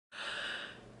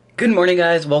Good morning,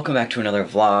 guys. Welcome back to another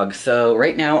vlog. So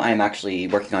right now I'm actually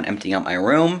working on emptying out my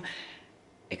room,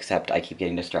 except I keep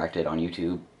getting distracted on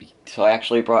YouTube. So I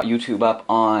actually brought YouTube up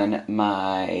on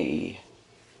my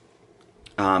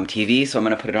TV, so I'm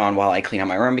going to put it on while I clean out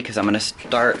my room because I'm going to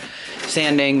start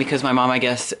sanding because my mom, I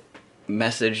guess,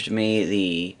 messaged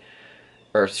me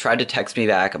or tried to text me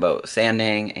back about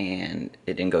sanding and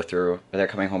it didn't go through, but they're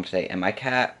coming home today. And my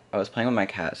cat, I was playing with my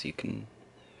cat so you can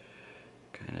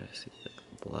kind of see the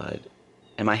blood.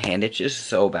 And my hand itches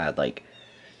so bad, like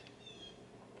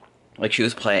she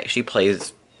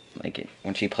plays, like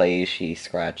when she plays she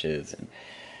scratches and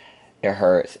it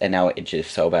hurts, and now it itches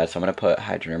so bad, so I'm gonna put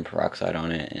hydrogen peroxide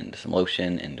on it and some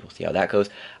lotion and we'll see how that goes.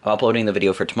 I'm uploading the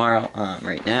video for tomorrow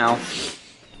right now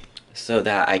so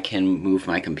that I can move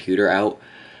my computer out.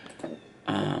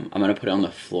 I'm gonna put it on the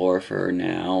floor for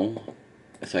now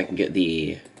so I can get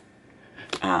the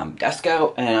desk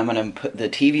out, and I'm gonna put the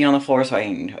TV on the floor so I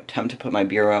can attempt to put my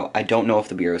bureau out. I don't know if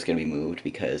the bureau is gonna be moved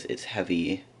because it's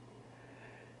heavy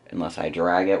unless I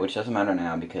drag it, which doesn't matter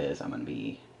now because I'm gonna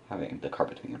be having the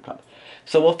carpet being up.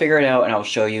 So we'll figure it out and I'll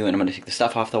show you, and I'm gonna take the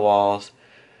stuff off the walls.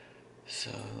 So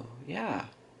yeah,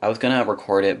 I was gonna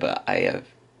record it, but I have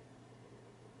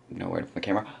nowhere to put my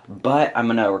camera. But I'm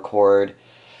gonna record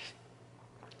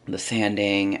the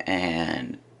sanding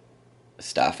and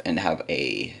stuff and have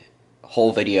a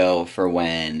whole video for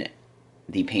when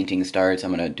the painting starts.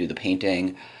 I'm gonna do the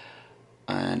painting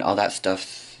and all that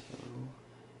stuff.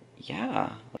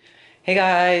 Yeah. Hey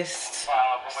guys.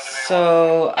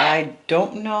 So I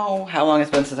don't know how long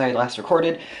it's been since I last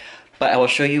recorded, but I will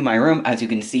show you my room. As you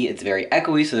can see, it's very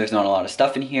echoey, so there's not a lot of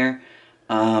stuff in here.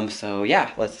 So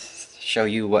yeah, let's show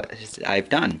you what I've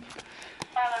done.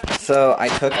 So I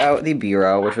took out the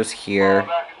bureau, which was here,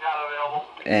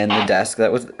 and the desk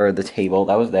that was, or the table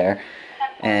that was there,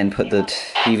 and put the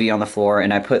TV on the floor,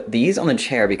 and I put these on the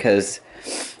chair because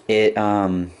it,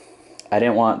 I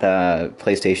didn't want the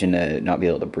PlayStation to not be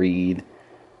able to breathe,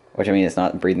 which, I mean, it's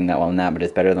not breathing that well in that, but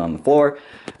it's better than on the floor.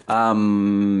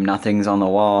 Nothing's on the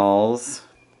walls.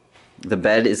 The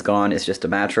bed is gone, it's just a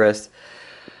mattress.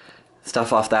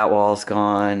 Stuff off that wall's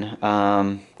gone.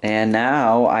 And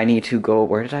now I need to go,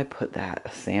 where did I put that?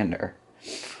 A sander.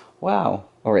 Wow,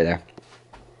 right there.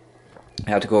 I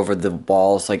have to go over the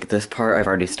walls, like this part I've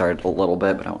already started a little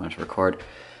bit, but I don't want to record.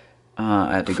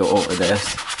 I have to go over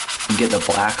this and get the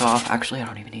black off. Actually, I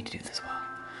don't even need to do this wall.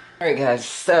 Alright guys,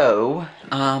 so,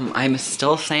 I'm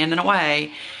still sanding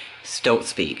away. Don't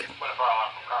speak.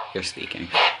 You're speaking.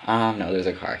 No, there's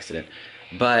a car accident.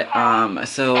 But,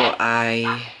 so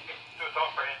I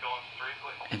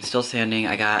am still sanding.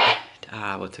 I got,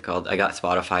 what's it called? I got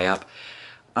Spotify up.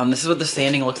 This is what the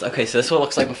sanding looks like. Okay, so this is what it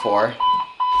looks like before.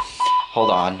 Hold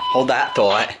on. Hold that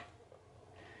thought.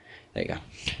 There you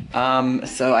go.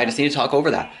 So I just need to talk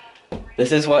over that.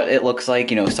 This is what it looks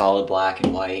like, you know, solid black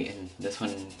and white, and this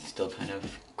one's still kind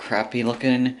of crappy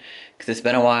looking because it's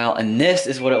been a while, and this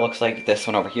is what it looks like, this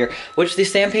one over here, which the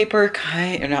sandpaper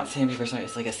or not sandpaper, sorry,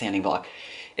 it's like a sanding block.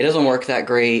 It doesn't work that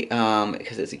great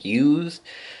because it's used,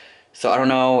 so I don't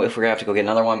know if we're gonna have to go get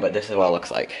another one, but this is what it looks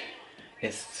like.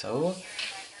 It's so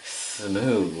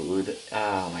smooth.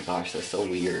 Oh my gosh, that's so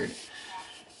weird.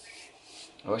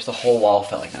 I wish the whole wall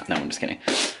felt like that. No, I'm just kidding.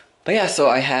 But yeah, so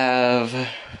I have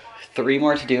 3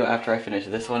 more to do after I finish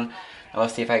this one. I want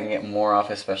to see if I can get more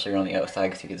off, especially around the outside,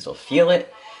 because you can still feel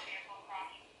it.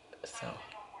 So,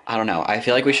 I don't know. I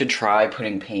feel like we should try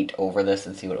putting paint over this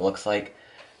and see what it looks like.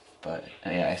 But,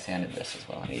 yeah, I sanded this as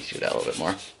well. I need to do that a little bit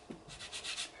more.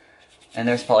 And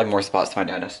there's probably more spots my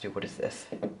dad has to do. What is this?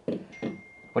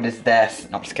 What is this?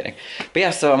 No, I'm just kidding. But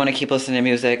yeah, so I'm going to keep listening to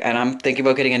music, and I'm thinking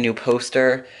about getting a new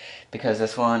poster, because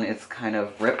this one is kind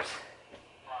of ripped.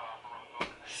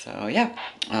 So yeah,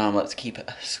 let's keep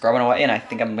scrubbing away, and I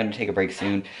think I'm going to take a break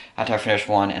soon after I finish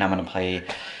one, and I'm going to play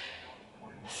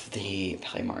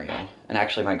Mario. And I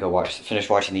actually might go finish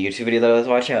watching the YouTube video that I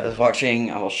was watching.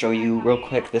 I will show you real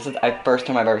quick. This is the first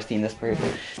time I've ever seen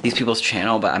these people's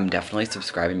channel, but I'm definitely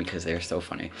subscribing because they're so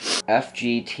funny.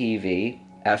 FGTV,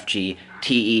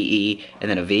 FGTEE, and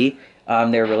then a V.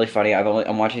 They're really funny.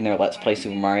 I'm watching their Let's Play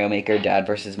Super Mario Maker, Dad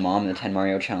vs. Mom, the 10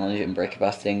 Mario Challenge, and Brick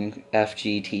Busting,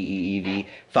 FGTEEV.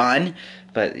 Fun,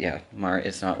 but yeah,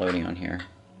 it's not loading on here.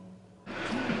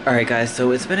 Alright guys,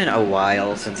 so it's been a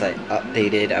while since I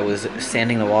updated. I was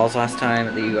sanding the walls last time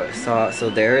that you guys saw. So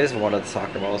there is one of the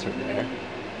soccer balls right there.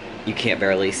 You can't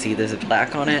barely see there's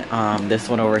black on it. This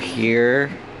one over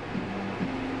here.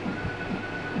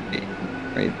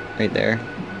 Right there.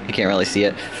 You can't really see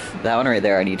it. That one right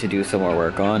there I need to do some more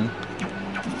work on.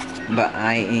 But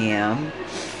I am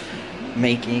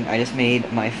I just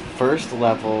made my first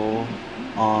level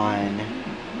on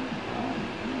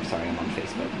sorry, I'm on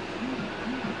Facebook.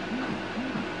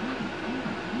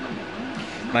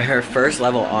 My first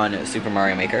level on Super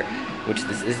Mario Maker, which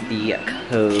this is the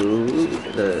code,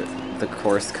 the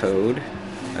course code.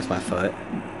 There's my foot.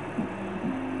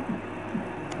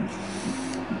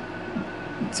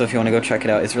 So if you want to go check it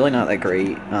out, it's really not that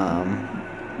great.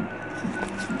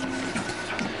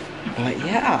 But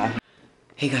yeah.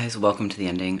 Hey guys, welcome to the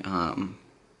ending.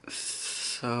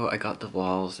 So I got the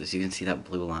walls, as you can see that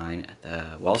blue line.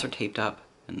 The walls are taped up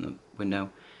in the window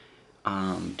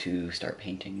to start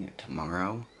painting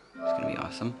tomorrow. It's gonna be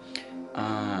awesome.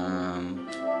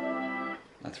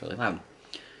 That's really loud.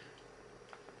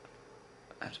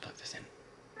 I have to plug this in.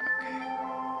 Okay.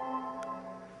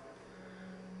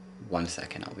 1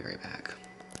 second, I'll be right back.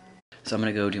 So I'm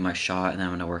gonna go do my shot, and then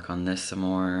I'm gonna work on this some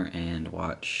more and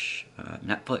watch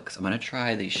Netflix. I'm gonna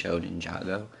try the show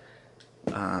Ninjago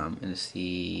and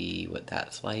see what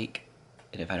that's like.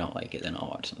 And if I don't like it, then I'll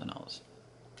watch something else.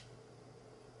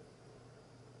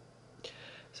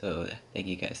 So thank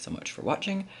you guys so much for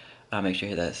watching. Make sure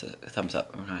you hit that thumbs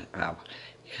up. Wow.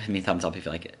 Give me a thumbs up if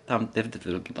you like it.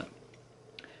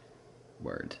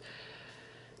 Words.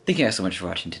 Thank you guys so much for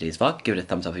watching today's vlog. Give it a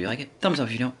thumbs up if you like it. Thumbs up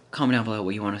if you don't. Comment down below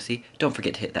what you want to see. Don't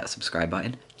forget to hit that subscribe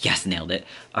button. Yes, nailed it.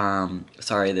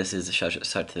 Sorry, this is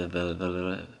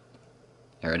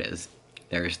there it is.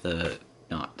 There's the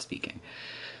not speaking.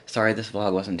 Sorry this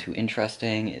vlog wasn't too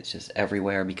interesting. It's just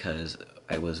everywhere because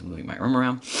I was moving my room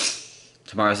around.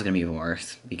 Tomorrow's gonna be even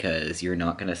worse because you're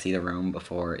not gonna see the room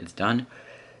before it's done.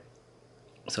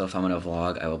 So if I'm gonna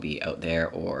vlog, I will be out there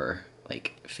or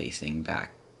like facing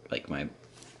back, like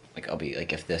I'll be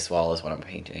like, if this wall is what I'm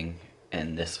painting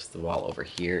and the wall over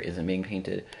here isn't being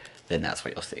painted, then that's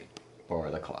what you'll see, or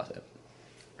the closet.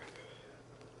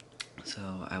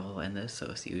 So I will end this,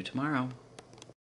 so see you tomorrow.